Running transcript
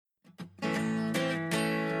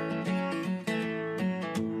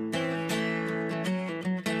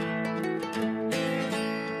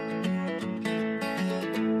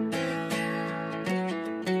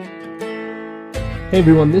Hey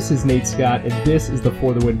everyone, this is Nate Scott, and this is the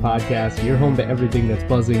For the Win podcast, your home to everything that's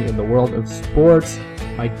buzzing in the world of sports.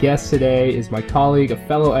 My guest today is my colleague, a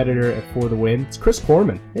fellow editor at For the Win. It's Chris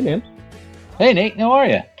Korman. Hey, man. Hey, Nate. How are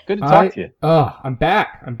you? Good to talk to you. I'm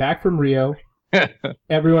back. I'm back from Rio.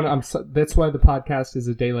 Everyone, that's why the podcast is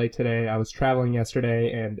a day late today. I was traveling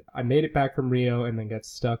yesterday, and I made it back from Rio and then got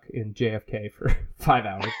stuck in JFK for 5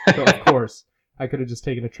 hours. So, of course, I could have just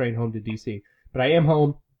taken a train home to D.C. But I am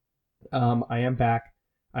home. I am back.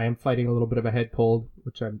 I am fighting a little bit of a head cold,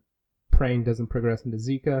 which I'm praying doesn't progress into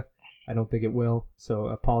Zika. I don't think it will, so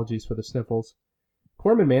apologies for the sniffles.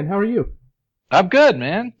 Korman, man, how are you? I'm good,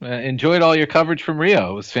 man. Enjoyed all your coverage from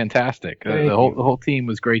Rio. It was fantastic. The whole team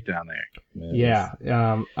was great down there.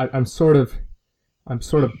 Yeah, I'm sort of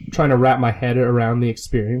trying to wrap my head around the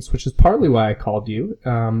experience, which is partly why I called you.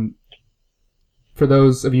 For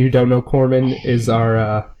those of you who don't know, Korman is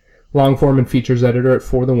our long form and features editor at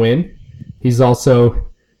For the Win. He's also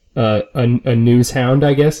a news hound,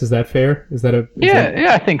 I guess. Is that fair? Yeah,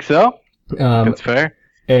 I think so. That's fair.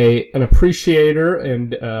 An appreciator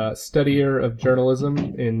and studier of journalism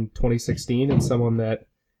in 2016, and someone that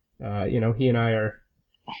he and I are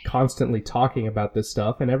constantly talking about this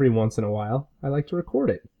stuff, and every once in a while I like to record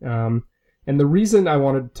it. And the reason I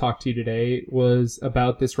wanted to talk to you today was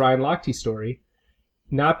about this Ryan Lochte story.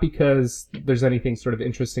 Not because there's anything sort of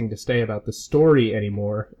interesting to say about the story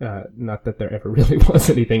anymore. Not that there ever really was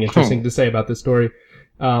anything interesting to say about the story.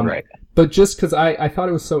 Right. But just because I thought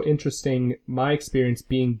it was so interesting, my experience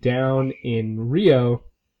being down in Rio,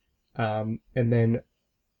 and then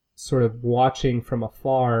sort of watching from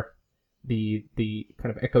afar the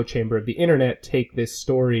kind of echo chamber of the internet take this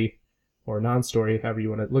story, or non-story, however you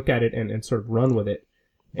want to look at it, and sort of run with it.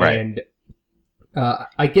 Right. And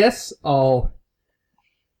I guess I'll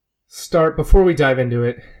start, before we dive into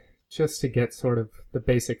it, just to get sort of the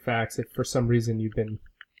basic facts. If for some reason you've been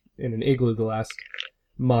in an igloo the last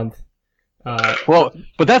month. Well,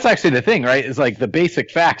 but that's actually the thing, right? Is like the basic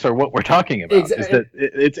facts are what we're talking about. Is that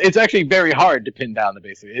it's actually very hard to pin down the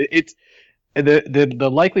basic. It's the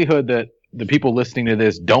likelihood that the people listening to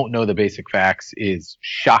this don't know the basic facts is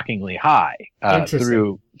shockingly high.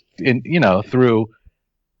 Through in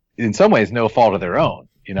some ways no fault of their own.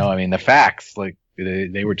 I mean, the facts, like,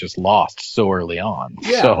 they were just lost so early on.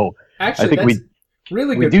 Yeah. So actually, I think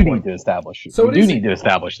we do need to establish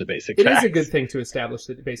the basic facts. It is a good thing to establish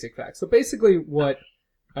the basic facts. So basically what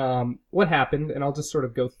happened, and I'll just sort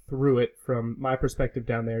of go through it from my perspective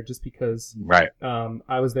down there, just because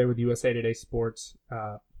I was there with USA Today Sports,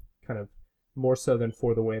 kind of more so than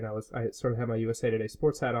For the Win. I sort of had my USA Today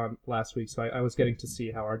Sports hat on last week, so I was getting to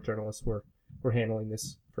see how our journalists were handling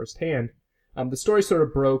this firsthand. The story sort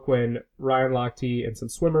of broke when Ryan Lochte and some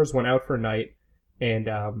swimmers went out for a night, and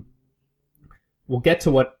we'll get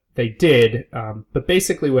to what they did, but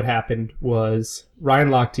basically what happened was Ryan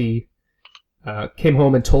Lochte came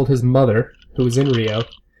home and told his mother, who was in Rio,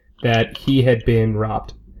 that he had been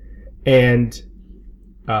robbed. And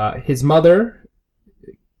his mother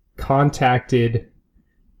contacted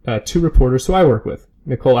two reporters who I work with,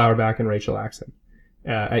 Nicole Auerbach and Rachel Axon,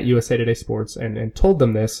 at USA Today Sports, and told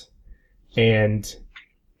them this. And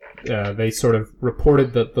they sort of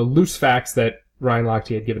reported the loose facts that Ryan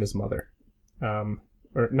Lochte had given his mother.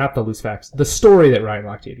 Or not the loose facts, the story that Ryan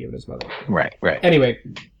Lochte had given his mother. Right. Anyway,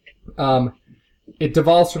 it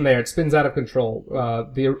devolves from there. It spins out of control.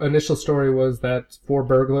 The initial story was that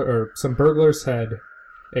some burglars had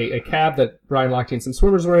a cab that Ryan Lochte and some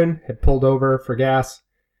swimmers were in, had pulled over for gas.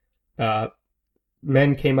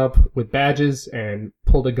 Men came up with badges and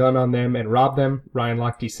pulled a gun on them and robbed them. Ryan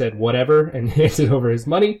Lochte said whatever and handed over his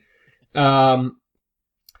money. None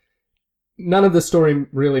of the story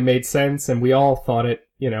really made sense, and we all thought it,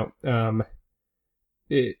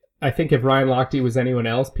 I think if Ryan Lochte was anyone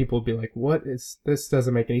else, people would be like, what is this?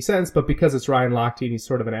 Doesn't make any sense. But because it's Ryan Lochte and he's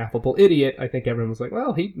sort of an affable idiot, I think everyone was like,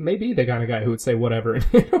 well, he may be the kind of guy who would say whatever and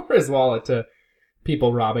hand over his wallet to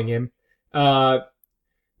people robbing him.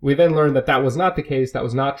 We then learned that was not the case. That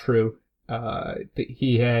was not true.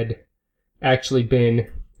 He had actually been,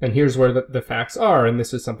 and here's where the facts are, and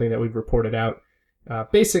this is something that we've reported out.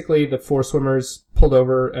 Basically, the four swimmers pulled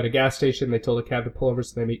over at a gas station. They told the cab to pull over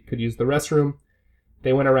so they could use the restroom.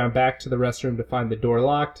 They went around back to the restroom to find the door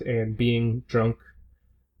locked, and being drunk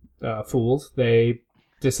fools, they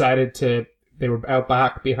were out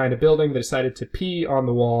back behind a building. They decided to pee on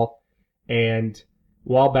the wall, and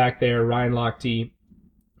while back there, Ryan Lochte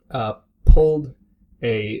pulled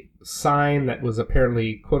a sign that was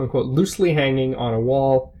apparently, quote-unquote, loosely hanging on a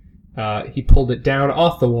wall. He pulled it down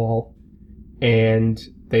off the wall, and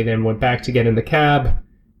they then went back to get in the cab.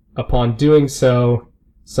 Upon doing so,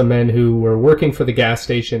 some men who were working for the gas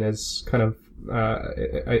station as kind of,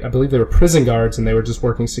 I believe they were prison guards, and they were just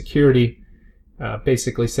working security,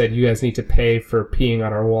 basically said, you guys need to pay for peeing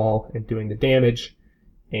on our wall and doing the damage.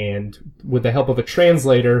 And with the help of a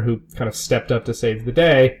translator who kind of stepped up to save the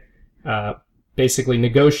day, basically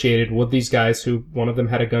negotiated with these guys who, one of them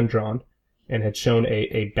had a gun drawn and had shown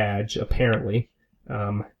a badge, apparently.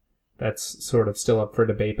 That's sort of still up for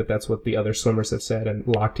debate, but that's what the other swimmers have said, and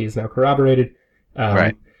Lochte has now corroborated,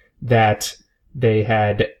 right, that they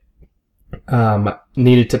had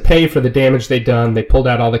needed to pay for the damage they'd done. They pulled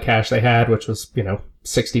out all the cash they had, which was,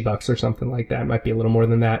 $60 or something like that. It might be a little more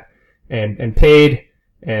than that, and paid,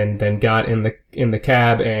 and then got in the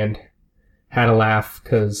cab and had a laugh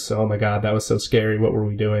because, oh my God, that was so scary. What were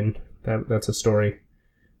we doing? That's a story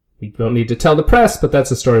we don't need to tell the press, but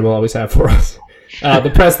that's a story we'll always have for us.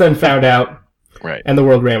 The press then found out, right, and the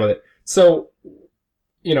world ran with it. So,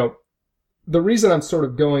 the reason I'm sort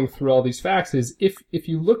of going through all these facts is if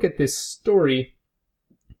you look at this story,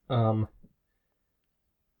 I'm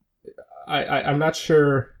not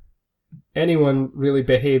sure anyone really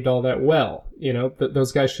behaved all that well.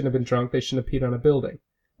 Those guys shouldn't have been drunk. They shouldn't have peed on a building.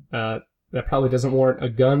 That probably doesn't warrant a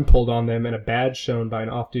gun pulled on them and a badge shown by an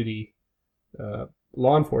off-duty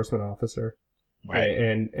law enforcement officer. Right.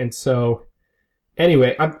 And so,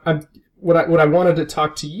 anyway, what I wanted to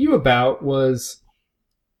talk to you about was,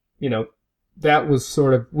 that was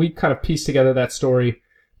sort of, we kind of pieced together that story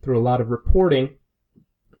through a lot of reporting.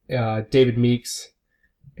 David Meeks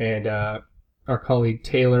and our colleague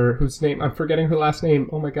Taylor, whose name, I'm forgetting her last name.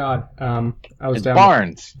 Oh my God. I was down.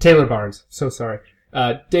 Barnes. Taylor Barnes. So sorry.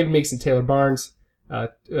 David Meeks and Taylor Barnes, a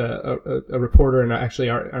reporter and actually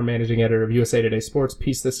our managing editor of USA Today Sports,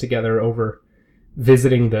 pieced this together over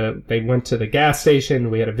visiting they went to the gas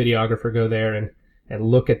station. We had a videographer go there and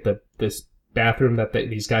look at this bathroom that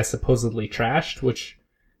these guys supposedly trashed, which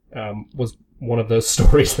was one of those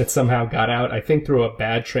stories that somehow got out, I think, through a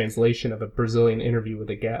bad translation of a Brazilian interview with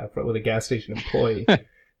a gas station employee.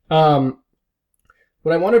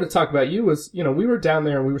 What I wanted to talk about you was, we were down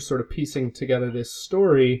there and we were sort of piecing together this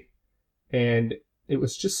story, and it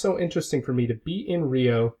was just so interesting for me to be in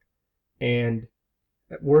Rio and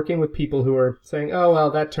working with people who are saying, oh,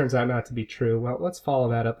 well, that turns out not to be true. Well, let's follow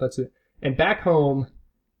that up. And back home,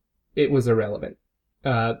 it was irrelevant.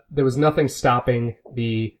 There was nothing stopping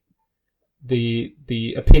the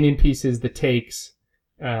opinion pieces, the takes,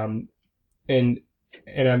 and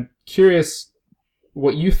I'm curious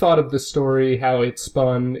what you thought of the story, how it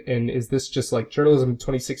spun, and is this just like journalism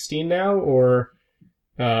 2016 now, or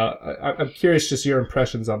I'm curious just your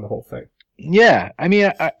impressions on the whole thing. Yeah, I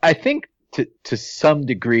mean, I think to some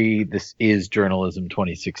degree this is journalism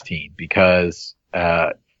 2016 because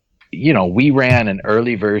we ran an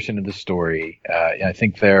early version of the story. I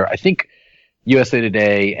think USA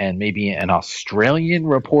Today and maybe an Australian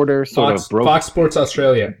reporter broke Fox Sports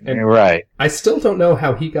Australia. And right. I still don't know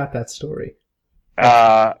how he got that story.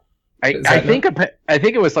 I think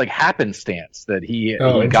it was like happenstance that he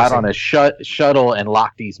got on a shuttle and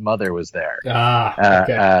Lochte's mother was there.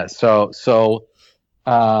 Okay.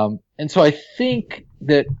 And so I think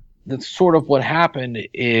that that's sort of what happened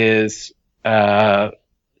is,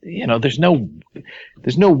 there's no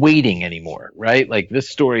waiting anymore, right? Like this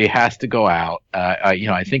story has to go out.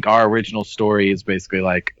 I think our original story is basically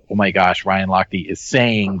like, oh my gosh, Ryan Lochte is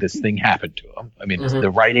saying this thing happened to him. I mean, the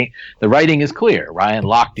writing is clear. Ryan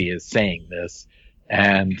Lochte is saying this,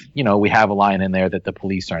 and we have a line in there that the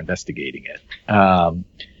police are investigating it.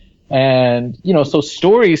 So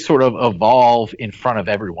stories sort of evolve in front of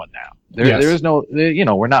everyone now. There is no,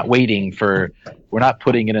 we're not waiting we're not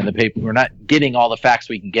putting it in the paper. We're not getting all the facts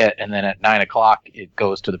we can get. And then at 9:00, it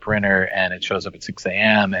goes to the printer and it shows up at 6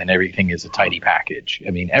 a.m. and everything is a tidy package.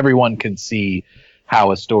 I mean, everyone can see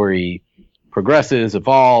how a story progresses,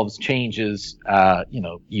 evolves, changes.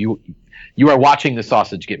 You are watching the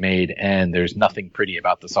sausage get made, and there's nothing pretty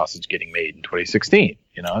about the sausage getting made in 2016.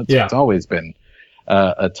 It's always been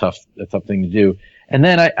a tough thing to do. And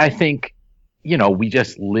then I think, we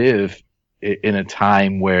just live in a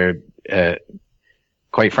time where,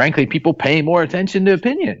 quite frankly, people pay more attention to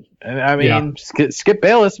opinion. I mean, Skip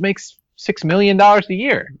Bayless makes $6 million a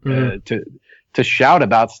year to shout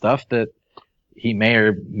about stuff that he may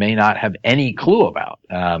or may not have any clue about.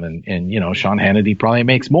 And Sean Hannity probably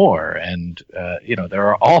makes more. And, there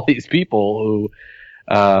are all these people who,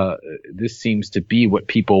 this seems to be what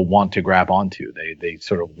people want to grab onto. They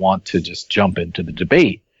sort of want to just jump into the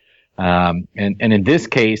debate. And in this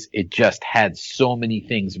case, it just had so many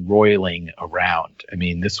things roiling around. I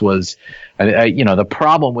mean, this was, the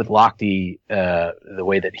problem with Lochte, the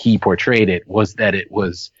way that he portrayed it was that it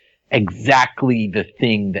was exactly the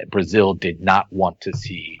thing that Brazil did not want to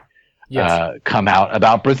see come out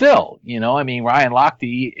about Brazil. I mean, Ryan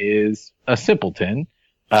Lochte is a simpleton.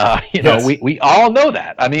 We all know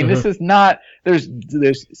that. I mean, this is not, this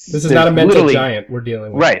is not a mental giant we're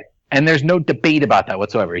dealing with. Right. And there's no debate about that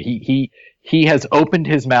whatsoever. He has opened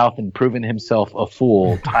his mouth and proven himself a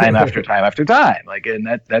fool time after time after time.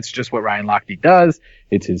 And that's just what Ryan Lochte does.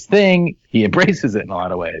 It's his thing. He embraces it in a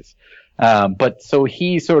lot of ways. But so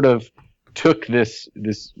he sort of took this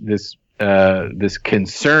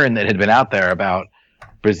concern that had been out there about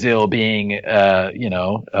Brazil being,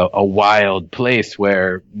 a wild place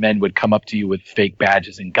where men would come up to you with fake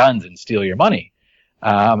badges and guns and steal your money.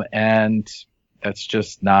 And that's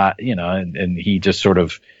just not, and he just sort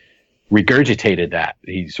of regurgitated that.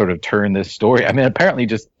 He sort of turned this story. I mean, apparently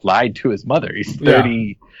just lied to his mother. He's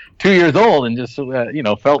 32 years old and just,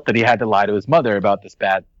 felt that he had to lie to his mother about this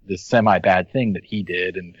semi-bad thing that he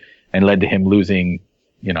did and led to him losing,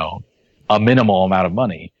 a minimal amount of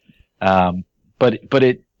money. But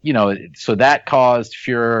it, so that caused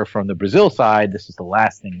furor from the Brazil side. This was the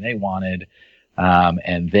last thing they wanted.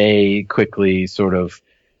 And they quickly sort of,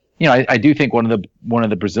 I do think one of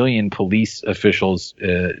the Brazilian police officials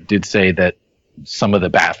did say that some of the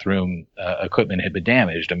bathroom equipment had been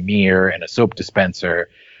damaged, a mirror and a soap dispenser.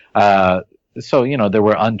 So there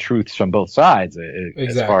were untruths from both sides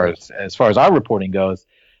as far as our reporting goes.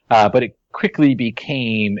 But it quickly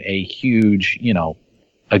became a huge,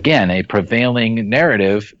 again, a prevailing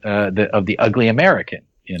narrative of the ugly American.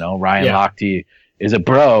 Ryan Lochte is a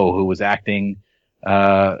bro who was acting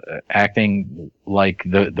like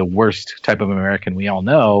the worst type of American we all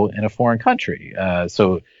know in a foreign country.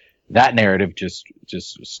 So that narrative just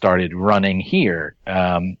started running here.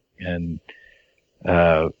 I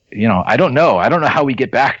don't know how we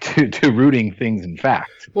get back to rooting things in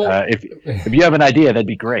fact. Well, if you have an idea, that'd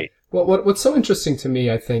be great. Well, what's so interesting to me,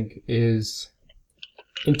 I think, is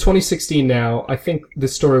in 2016 now, I think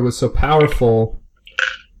this story was so powerful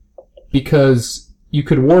because you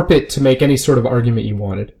could warp it to make any sort of argument you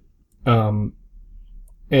wanted. And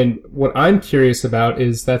what I'm curious about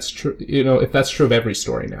is that's true, if that's true of every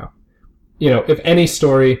story now. If any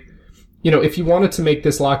story, if you wanted to make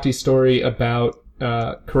this Lochte story about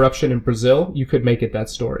corruption in Brazil, you could make it that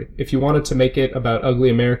story. If you wanted to make it about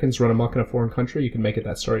ugly Americans run amok in a foreign country, you could make it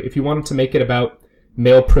that story. If you wanted to make it about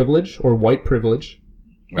male privilege or white privilege,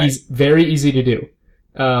 right. Very easy to do.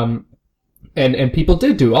 And people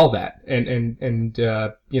did do all that and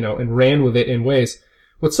ran with it in ways.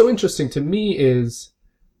 What's so interesting to me is,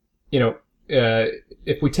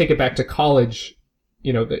 if we take it back to college,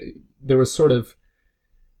 there was sort of,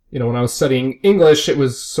 when I was studying English, it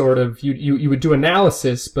was sort of, you would do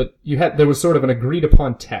analysis, but there was sort of an agreed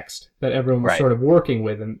upon text that everyone was sort of working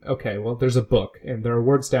with. And okay, well, there's a book and there are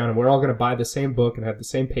words down and we're all going to buy the same book and have the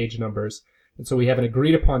same page numbers. And so we have an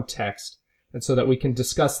agreed upon text. And so that we can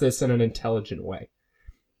discuss this in an intelligent way.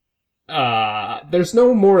 There's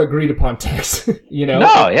no more agreed upon text,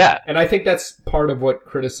 No, yeah. And I think that's part of what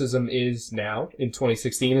criticism is now in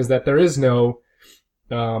 2016 is that there is no,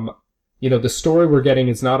 the story we're getting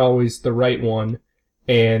is not always the right one.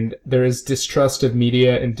 And there is distrust of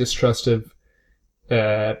media and distrust of,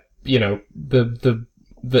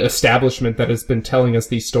 the establishment that has been telling us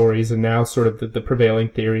these stories, and now sort of the prevailing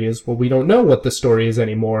theory is, well, we don't know what the story is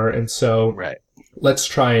anymore, and so let's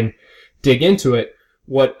try and dig into it.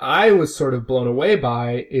 What I was sort of blown away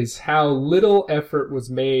by is how little effort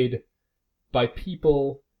was made by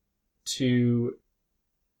people to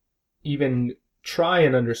even try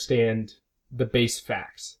and understand the base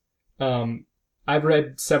facts. I've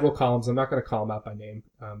read several columns. I'm not going to call them out by name,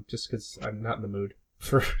 just because I'm not in the mood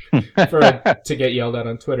for to get yelled at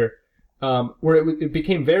on Twitter, where it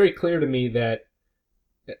became very clear to me that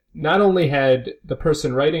not only had the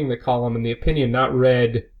person writing the column and the opinion not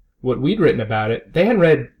read what we'd written about it, they hadn't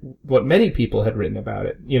read what many people had written about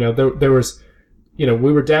it. There was, we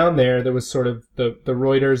were down there was sort of the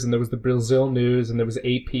Reuters, and there was the Brazil News, and there was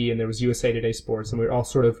AP, and there was USA Today Sports, and we were all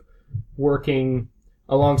sort of working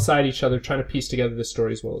alongside each other, trying to piece together the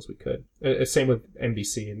story as well as we could. Same with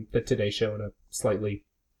NBC and the Today Show in a slightly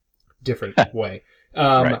different way.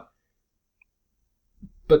 But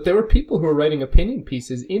there were people who were writing opinion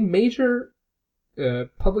pieces in major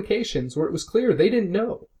publications where it was clear they didn't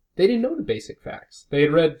know. They didn't know the basic facts. They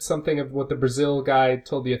had read something of what the Brazil guy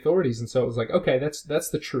told the authorities, and so it was like, okay, that's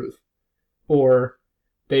the truth. Or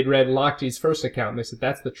they'd read Lochte's first account, and they said,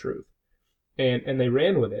 that's the truth. And they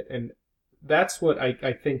ran with it. And that's what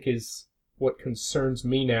I think is what concerns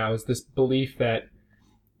me now, is this belief that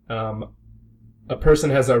a person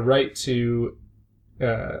has a right to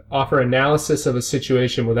offer analysis of a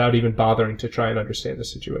situation without even bothering to try and understand the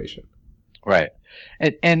situation. Right.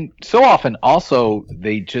 And so often also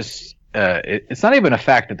they just, it's not even a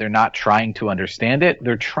fact that they're not trying to understand it.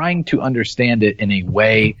 They're trying to understand it in a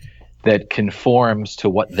way that conforms to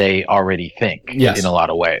what they already think. Yes. In a lot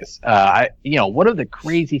of ways. One of the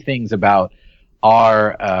crazy things about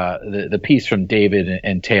the piece from David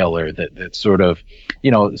and Taylor that sort of,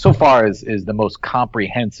 so far is the most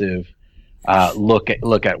comprehensive look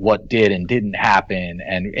at what did and didn't happen,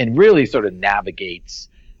 and really sort of navigates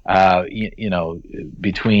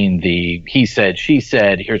between the he said, she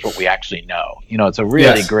said, here's what we actually know. It's a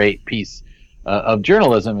really great piece of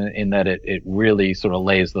journalism in that it really sort of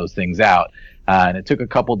lays those things out. And it took a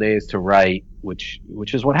couple days to write, which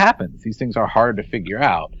is what happens. These things are hard to figure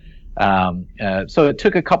out. So it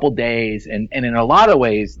took a couple days, and in a lot of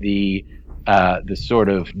ways, the sort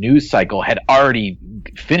of news cycle had already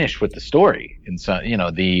finished with the story. And so,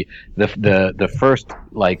 the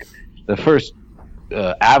first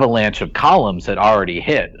avalanche of columns had already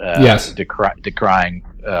hit, decrying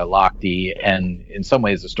Lochte, and in some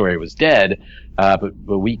ways the story was dead.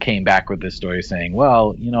 But we came back with this story saying,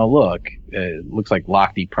 well, look, it looks like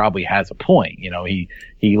Lochte probably has a point.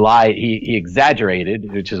 He lied, he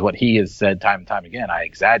exaggerated, which is what he has said time and time again. I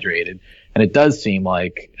exaggerated. And it does seem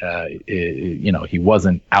like, he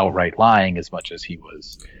wasn't outright lying as much as he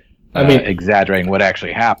was, exaggerating what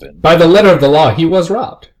actually happened. By the letter of the law, he was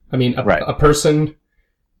robbed. A person,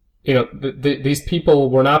 these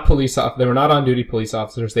people were not they were not on-duty police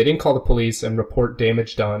officers. They didn't call the police and report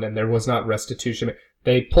damage done, and there was not restitution.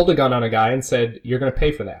 They pulled a gun on a guy and said, "You're going to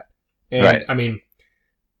pay for that." And right.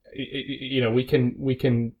 We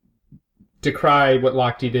can decry what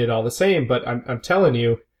Lochte did all the same, but I'm telling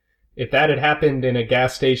you, if that had happened in a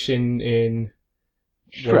gas station in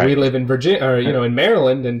where we live in Virginia, or in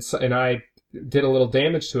Maryland, and I did a little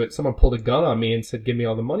damage to it, someone pulled a gun on me and said, "Give me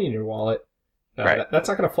all the money in your wallet." That's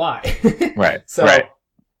not going to fly. Right. So,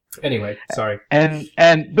 anyway, sorry.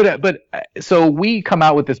 But so we come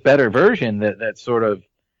out with this better version that sort of,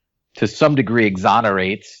 to some degree,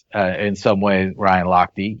 exonerates in some way Ryan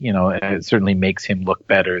Lochte. It certainly makes him look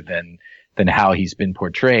better than how he's been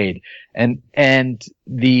portrayed. And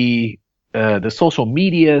the social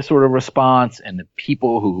media sort of response and the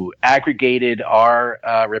people who aggregated our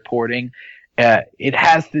reporting, it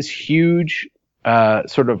has this huge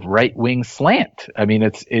sort of right-wing slant.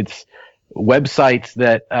 It's websites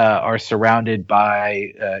that are surrounded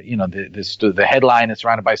by the headline is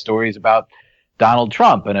surrounded by stories about Donald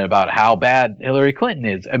Trump and about how bad Hillary Clinton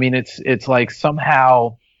is. It's like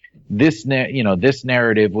somehow this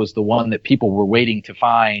narrative was the one that people were waiting to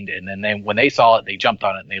find, and then when they saw it, they jumped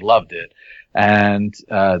on it and they loved it. And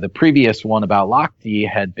the previous one about Lochte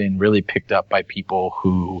had been really picked up by people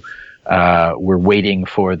who were waiting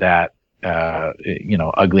for that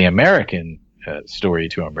ugly American story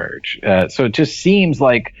to emerge. So it just seems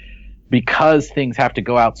like, because things have to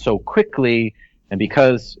go out so quickly, and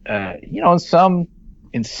because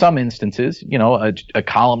in some instances, a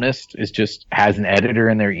columnist has an editor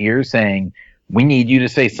in their ear saying, "We need you to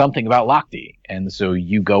say something about Lochte," and so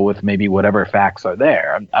you go with maybe whatever facts are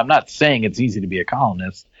there. I'm not saying it's easy to be a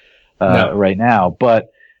columnist right now,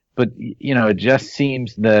 but it just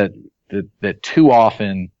seems that too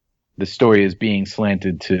often the story is being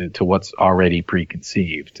slanted to what's already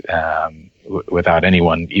preconceived, without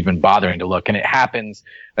anyone even bothering to look. And it happens,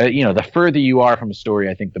 the further you are from a story,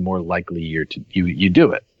 I think the more likely you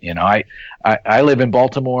do it. I live in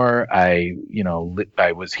Baltimore. I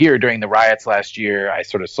was here during the riots last year. I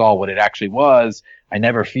sort of saw what it actually was. I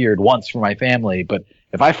never feared once for my family. But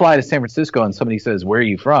if I fly to San Francisco and somebody says, "Where are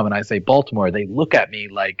you from?" and I say Baltimore, they look at me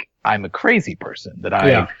like I'm a crazy person, that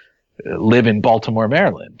I live in Baltimore,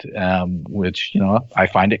 Maryland, which, I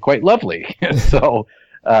find it quite lovely. So,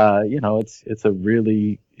 it's a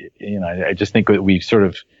really, I just think that we've sort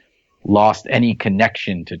of lost any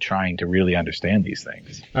connection to trying to really understand these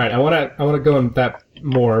things. All right. I want to go into that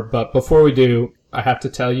more, but before we do, I have to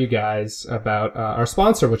tell you guys about our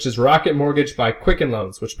sponsor, which is Rocket Mortgage by Quicken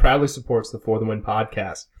Loans, which proudly supports the For the Win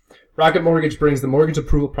podcast. Rocket Mortgage brings the mortgage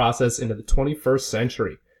approval process into the 21st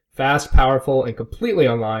century. Fast, powerful, and completely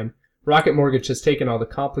online, Rocket Mortgage has taken all the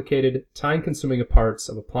complicated, time-consuming parts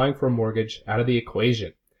of applying for a mortgage out of the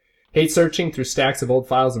equation. Hate searching through stacks of old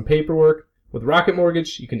files and paperwork? With Rocket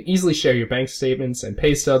Mortgage, you can easily share your bank statements and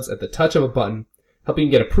pay stubs at the touch of a button, helping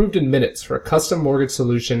you get approved in minutes for a custom mortgage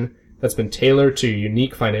solution that's been tailored to your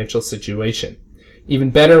unique financial situation. Even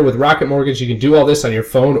better, with Rocket Mortgage, you can do all this on your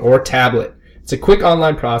phone or tablet. It's a quick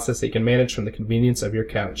online process that you can manage from the convenience of your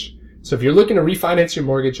couch. So if you're looking to refinance your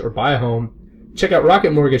mortgage or buy a home, Check out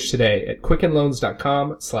Rocket Mortgage today at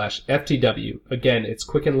quickenloans.com/FTW. Again, it's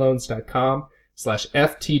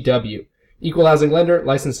quickenloans.com/FTW. Equal housing lender,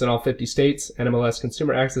 licensed in all 50 states,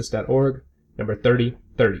 NMLSconsumeraccess.org, number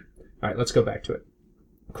 3030. All right, let's go back to it.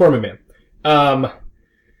 Corman Man.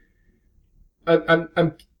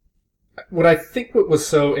 What I think what was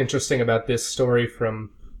so interesting about this story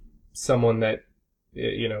from someone that,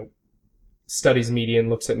 studies media and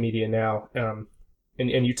looks at media now,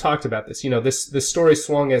 and you talked about this, this story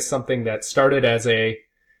swung as something that started as a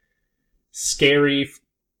scary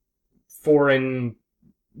foreign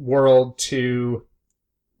world to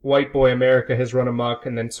white boy America has run amok,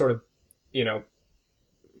 and then sort of,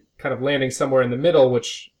 kind of landing somewhere in the middle,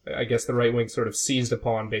 which I guess the right wing sort of seized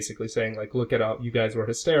upon, basically saying, like, look at you guys were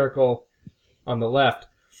hysterical on the left.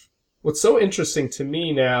 What's so interesting to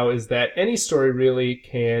me now is that any story really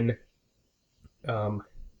can, and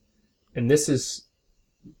this is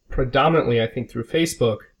predominantly, I think, through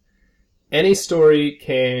Facebook, any story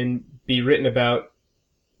can be written about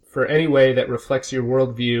for any way that reflects your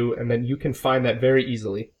worldview, and then you can find that very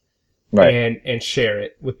easily, right, and share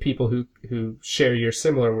it with people who share your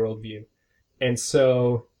similar worldview. And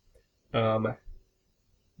so,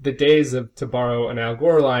 the days of, to borrow an Al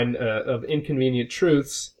Gore line, of inconvenient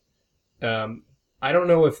truths, I don't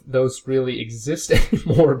know if those really exist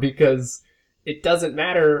anymore, because it doesn't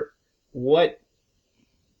matter what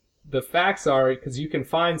the facts are, because you can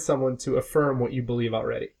find someone to affirm what you believe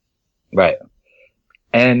already. Right.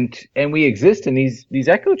 And we exist in these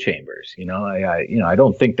echo chambers. I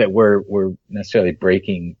don't think that we're necessarily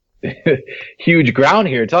breaking huge ground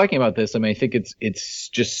here talking about this. I mean, I think it's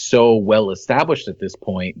just so well established at this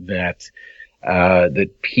point that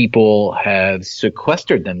people have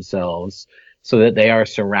sequestered themselves so that they are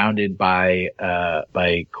surrounded by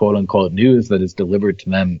quote unquote news that is delivered to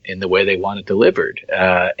them in the way they want it delivered.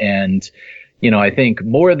 And I think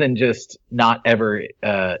more than just not ever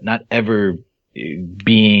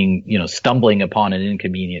being, stumbling upon an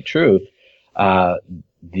inconvenient truth,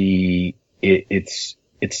 it's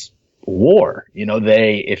war.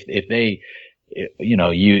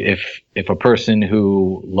 If a person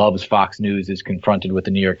who loves Fox News is confronted with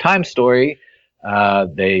the New York Times story,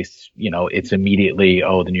 it's immediately,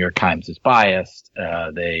 the New York Times is biased.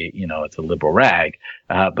 It's a liberal rag.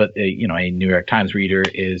 But a New York Times reader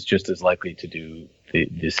is just as likely to do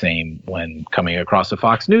the same when coming across a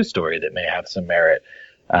Fox News story that may have some merit.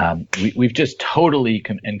 We've just totally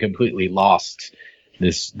and completely lost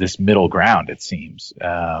this middle ground, it seems.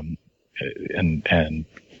 And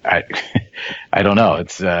I don't know.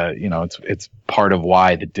 It's part of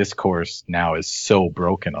why the discourse now is so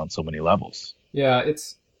broken on so many levels. Yeah,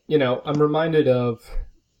 it's, I'm reminded of,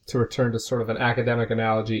 to return to sort of an academic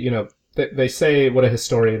analogy, they say what a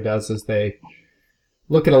historian does is they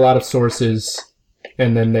look at a lot of sources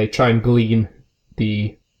and then they try and glean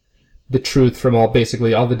the truth from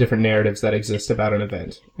basically all the different narratives that exist about an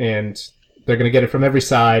event. And they're going to get it from every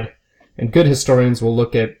side. And good historians will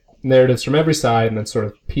look at narratives from every side and then sort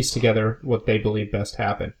of piece together what they believe best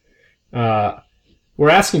happened. We're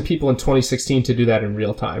asking people in 2016 to do that in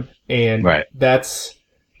real time. And right. That's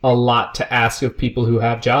a lot to ask of people who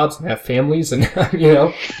have jobs and have families. And,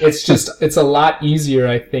 it's a lot easier,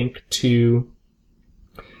 I think, to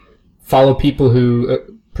follow people who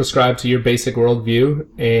prescribe to your basic worldview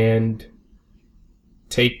and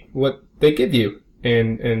take what they give you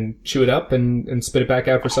and chew it up and spit it back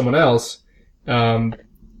out for someone else.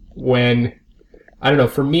 When, I don't know,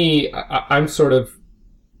 for me, I'm sort of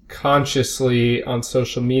consciously on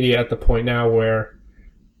social media at the point now where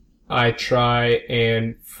I try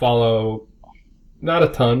and follow not a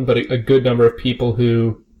ton, but a good number of people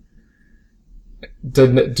who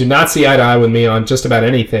do not see eye to eye with me on just about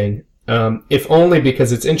anything, if only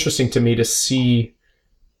because it's interesting to me to see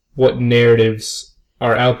what narratives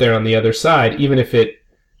are out there on the other side, even if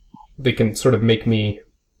they can sort of make me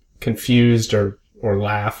confused or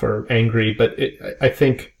laugh or angry. But I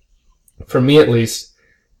think, for me at least,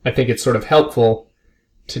 I think it's sort of helpful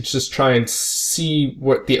to just try and see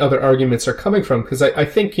what the other arguments are coming from. Because I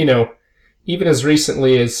think, even as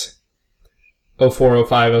recently as 04,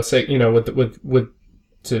 05, 06, with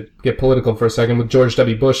to get political for a second, with George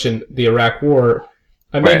W. Bush and the Iraq War,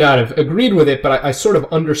 I may not have agreed with it, but I sort of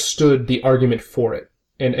understood the argument for it.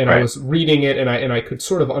 And I was reading it, and I could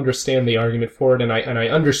sort of understand the argument for it, and I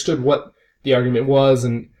understood what the argument was,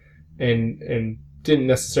 and didn't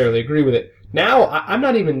necessarily agree with it. Now, I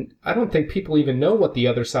don't think people even know what the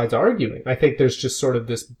other side's arguing. I think there's just sort of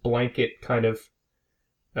this blanket kind of,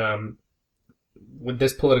 with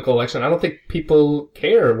this political election, I don't think people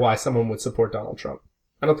care why someone would support Donald Trump.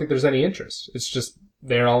 I don't think there's any interest. It's just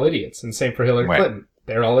they're all idiots. And same for Hillary Right. Clinton.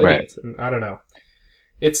 They're all idiots. And I don't know.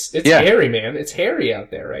 It's hairy, man. It's hairy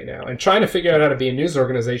out there right now. And trying to figure out how to be a news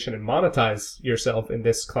organization and monetize yourself in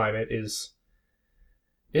this climate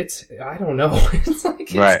I don't know.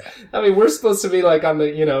 Right. I mean, we're supposed to be like on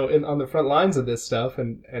the, on the front lines of this stuff.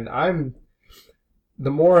 And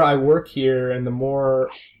the more I work here and the more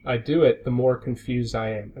I do it, the more confused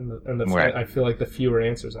I am. And Right. I feel like the fewer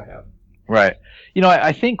answers I have. Right.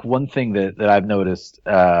 I think one thing that I've noticed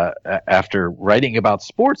after writing about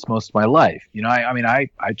sports most of my life,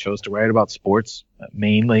 I chose to write about sports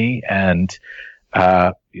mainly, and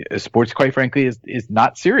sports, quite frankly, is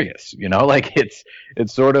not serious.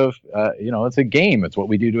 It's sort of it's a game. It's what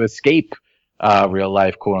we do to escape real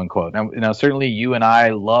life, quote unquote. Now, certainly you and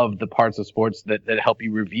I love the parts of sports that help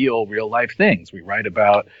you reveal real life things. We write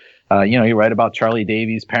about, you write about Charlie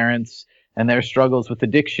Davies' parents and their struggles with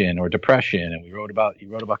addiction or depression. And you wrote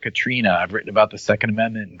about Katrina. I've written about the Second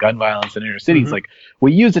Amendment and gun violence in inner cities. Mm-hmm. Like,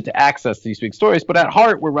 we use it to access these big stories, but at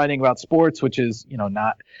heart, we're writing about sports, which is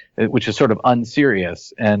sort of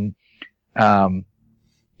unserious. And, I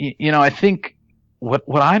think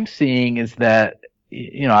what I'm seeing is that,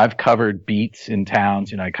 I've covered beats in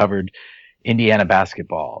towns. I covered Indiana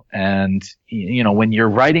basketball. And, when you're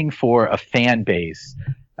writing for a fan base,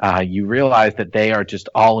 you realize that they are just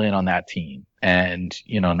all in on that team. And,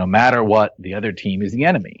 no matter what, the other team is the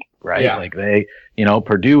enemy, right? Yeah. Like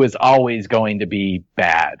Purdue is always going to be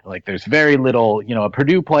bad. Like, there's very little, a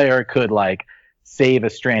Purdue player could save a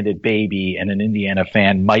stranded baby, and an Indiana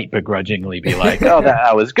fan might begrudgingly be like, oh,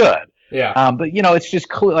 that was good. Yeah. But it's just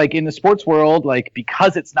clear, in the sports world,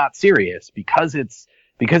 because it's not serious, because it's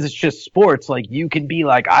just sports, you can be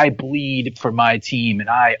like, I bleed for my team and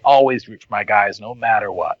I always root for my guys no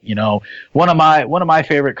matter what. One of my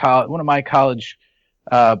college,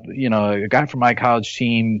 a guy from my college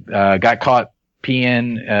team, got caught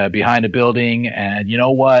peeing, behind a building, and you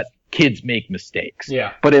know what? Kids make mistakes.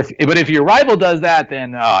 Yeah. But if your rival does that,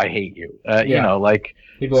 then, I hate you.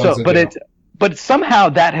 But somehow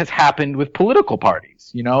that has happened with political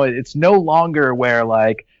parties. It's no longer where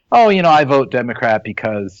I vote Democrat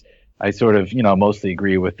because I sort of, mostly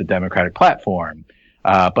agree with the Democratic platform.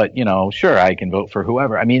 But sure, I can vote for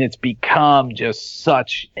whoever. I mean, it's become just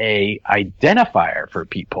such a identifier for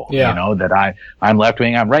people, that I'm left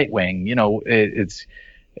wing, I'm right wing.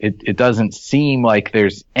 It doesn't seem like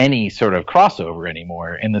there's any sort of crossover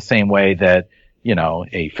anymore, in the same way that,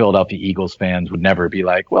 a Philadelphia Eagles fans would never be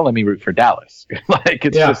like, well, let me root for Dallas.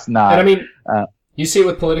 It's just not. And I mean, you see it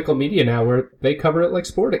with political media now, where they cover it like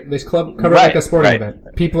sporting. They cover it like a sporting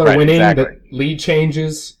event. People are winning. Exactly. The lead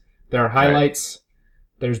changes. There are highlights.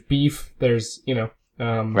 Right. There's beef. There's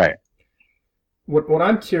right. What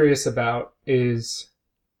I'm curious about is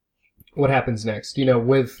what happens next.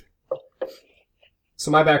 So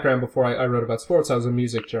my background before I wrote about sports, I was a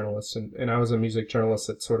music journalist, and I was a music journalist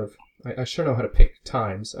that sort of. I sure know how to pick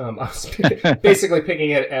times. I was basically picking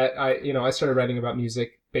it at, I started writing about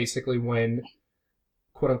music basically when,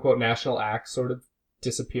 quote unquote, national acts sort of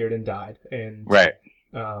disappeared and died. And, right.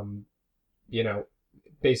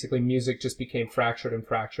 Basically music just became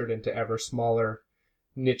fractured into ever smaller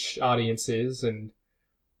niche audiences. And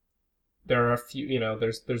there are a few,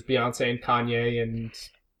 there's Beyonce and Kanye and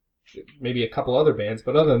maybe a couple other bands.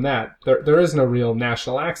 But other than that, there is no real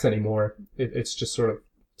national acts anymore. It's just sort of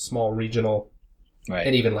small regional, right,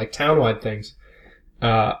 and even townwide things.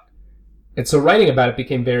 And so writing about it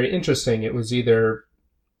became very interesting. It was either,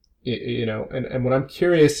 and what I'm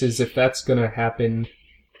curious is if that's going to happen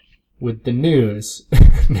with the news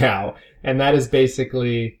now. And that is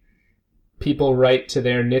basically people write to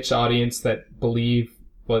their niche audience that beliefs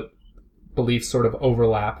sort of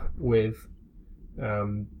overlap with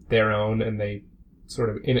their own, and they sort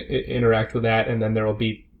of interact with that. And then there will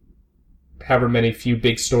be however many few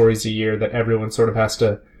big stories a year that everyone sort of has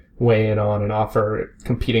to weigh in on and offer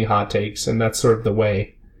competing hot takes. And that's sort of the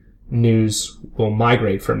way news will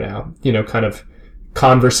migrate from now, kind of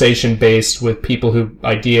conversation based with people who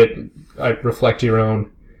reflect your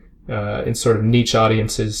own, in sort of niche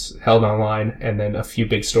audiences held online, and then a few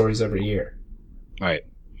big stories every year. Right.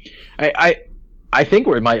 I think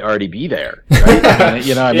we might already be there. Right?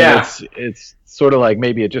 Yeah. It's sort of like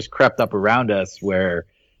maybe it just crept up around us where,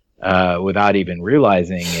 without even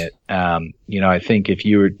realizing it. I think if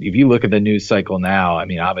you look at the news cycle now, I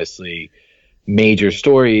mean, obviously major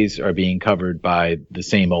stories are being covered by the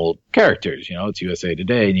same old characters. It's USA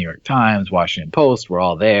Today, New York Times, Washington Post. We're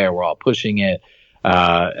all there. We're all pushing it.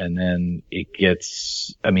 And then it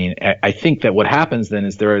gets, I think that what happens then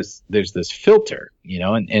is there's this filter,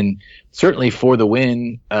 and certainly For the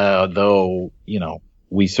Win, though,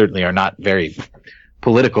 we certainly are not very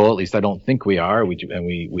political. At least I don't think we are.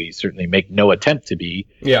 We certainly make no attempt to be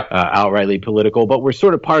outrightly political. But we're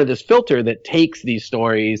sort of part of this filter that takes these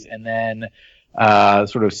stories and then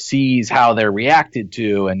sort of sees how they're reacted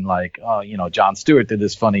to, and like, oh, you know, Jon Stewart did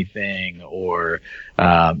this funny thing, or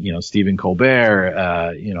you know, Stephen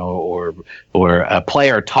Colbert, you know, or a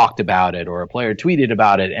player talked about it, or a player tweeted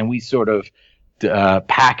about it, and we sort of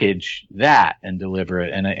package that and deliver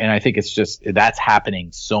it. And I think it's just, that's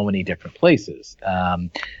happening so many different places. And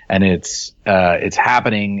it's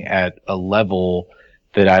happening at a level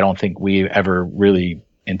that I don't think we ever really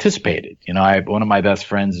anticipated. You know, one of my best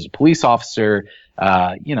friends is a police officer.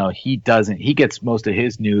 You know, he gets most of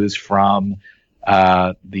his news from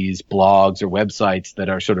these blogs or websites that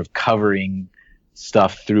are sort of covering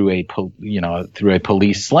stuff through a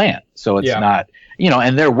police slant. So it's not, you know,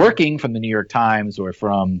 and they're working from the New York Times or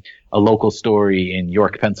from a local story in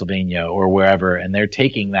York, Pennsylvania, or wherever, and they're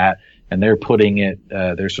taking that and they're putting it,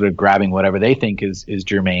 they're sort of grabbing whatever they think is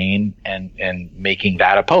germane and making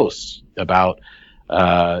that a post about,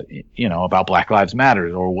 you know, about Black Lives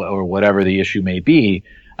Matter or whatever the issue may be.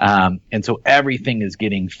 And so everything is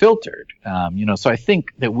getting filtered. You know, so I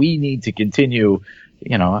think that we need to continue,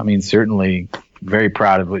 you know, I mean, certainly very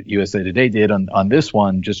proud of what USA Today did on this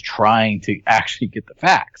one, just trying to actually get the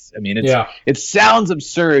facts. I mean, it sounds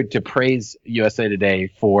absurd to praise USA Today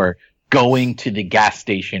for going to the gas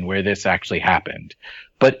station where this actually happened.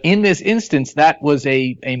 But in this instance, that was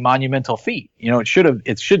a monumental feat. You know,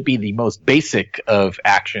 it should be the most basic of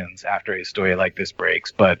actions after a story like this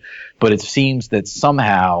breaks. But it seems that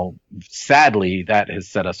somehow, sadly, that has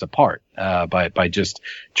set us apart, by just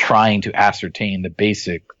trying to ascertain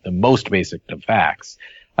the most basic of facts.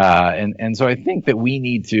 And so I think that we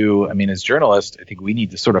need to, I mean, as journalists, I think we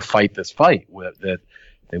need to sort of fight this fight that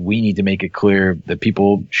we need to make it clear that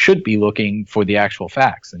people should be looking for the actual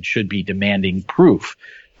facts and should be demanding proof,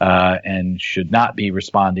 and should not be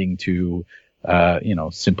responding to, you know,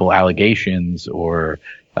 simple allegations or,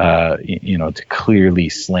 you know, to clearly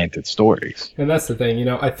slanted stories. And that's the thing, you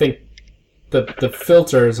know, I think the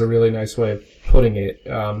filter is a really nice way of putting it.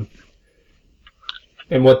 And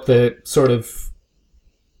what the sort of,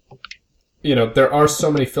 you know, there are so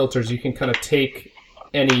many filters. You can kind of take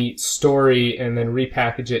any story and then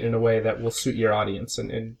repackage it in a way that will suit your audience.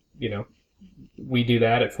 And you know, we do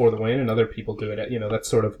that at For the Win, and other people do it at, you know, that's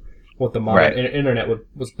sort of what the modern internet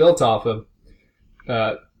was built off of.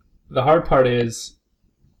 The hard part is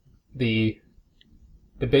the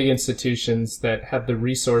big institutions that have the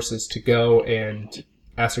resources to go and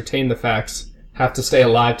ascertain the facts have to stay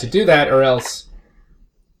alive to do that, or else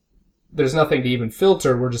there's nothing to even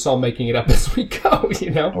filter. We're just all making it up as we go, you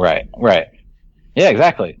know? Right. Yeah,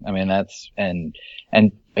 exactly. I mean, that's, and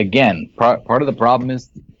again, part of the problem is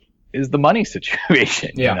the money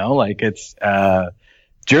situation, you know, like it's,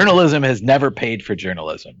 journalism has never paid for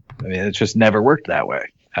journalism. I mean, it's just never worked that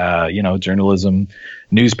way. You know, journalism,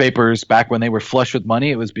 newspapers, back when they were flush with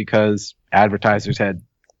money, it was because advertisers had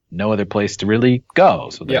no other place to really go.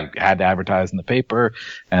 So they had to advertise in the paper,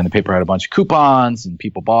 and the paper had a bunch of coupons, and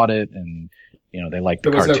people bought it, and, you know, they liked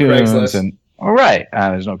the cartoons. And all right,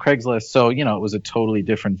 there's no Craigslist. So, you know, it was a totally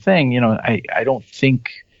different thing. You know, I don't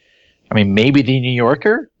think, I mean, maybe the New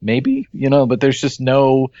Yorker, maybe, you know, but there's just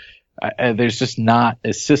there's just not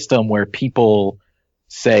a system where people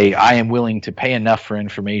say, I am willing to pay enough for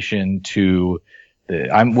information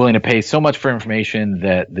I'm willing to pay so much for information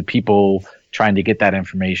that the people trying to get that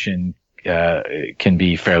information can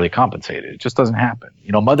be fairly compensated. It just doesn't happen.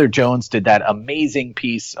 You know, Mother Jones did that amazing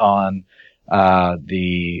piece on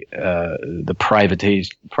the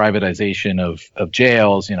privatization of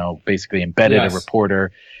jails, you know, basically embedded a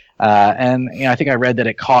reporter. And, you know, I think I read that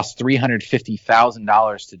it cost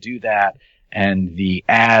 $350,000 to do that, and the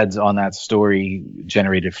ads on that story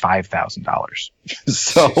generated $5,000.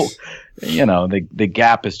 So, you know, the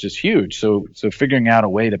gap is just huge. So figuring out a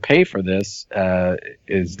way to pay for this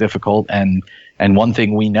is difficult. And one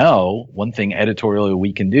thing editorially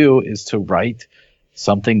we can do is to write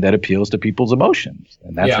something that appeals to people's emotions,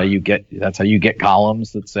 and that's how you get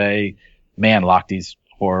columns that say, "Man, Lochtey's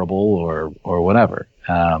horrible," or whatever.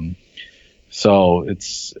 So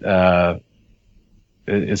it's a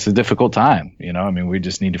difficult time, you know. I mean, we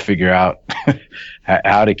just need to figure out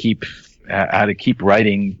how to keep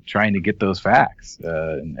writing, trying to get those facts,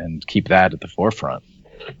 and keep that at the forefront.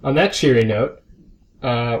 On that cheery note,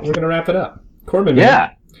 we're going to wrap it up. Corbin,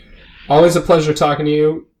 man, always a pleasure talking to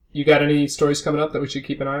you. You got any stories coming up that we should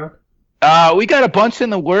keep an eye on? We got a bunch in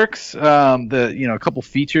the works. A couple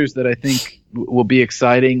features that I think will be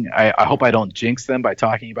exciting. I hope I don't jinx them by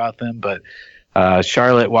talking about them, but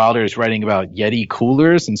Charlotte Wilder is writing about Yeti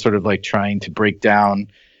coolers and sort of like trying to break down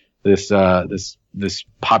this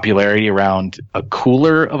popularity around a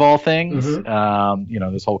cooler of all things.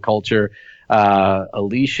 Mm-hmm. This whole culture.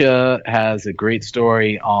 Alicia has a great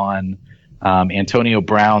story on Antonio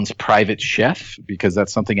Brown's private chef, because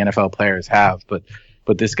that's something NFL players have, but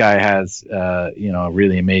this guy has a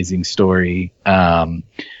really amazing story.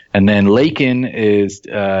 And then Lakin is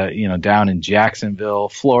down in Jacksonville,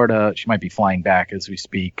 Florida. She might be flying back as we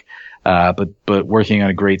speak, but working on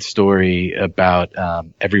a great story about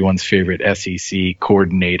everyone's favorite SEC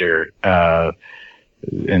coordinator,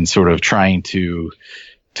 and sort of trying to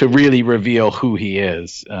really reveal who he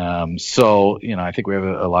is. So I think we have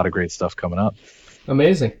a lot of great stuff coming up.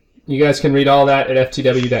 Amazing. You guys can read all that at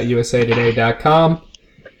ftw.usatoday.com.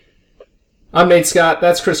 I'm Nate Scott.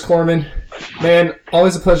 That's Chris Korman. Man,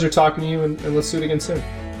 always a pleasure talking to you, and let's do it again soon.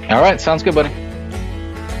 All right. Sounds good, buddy.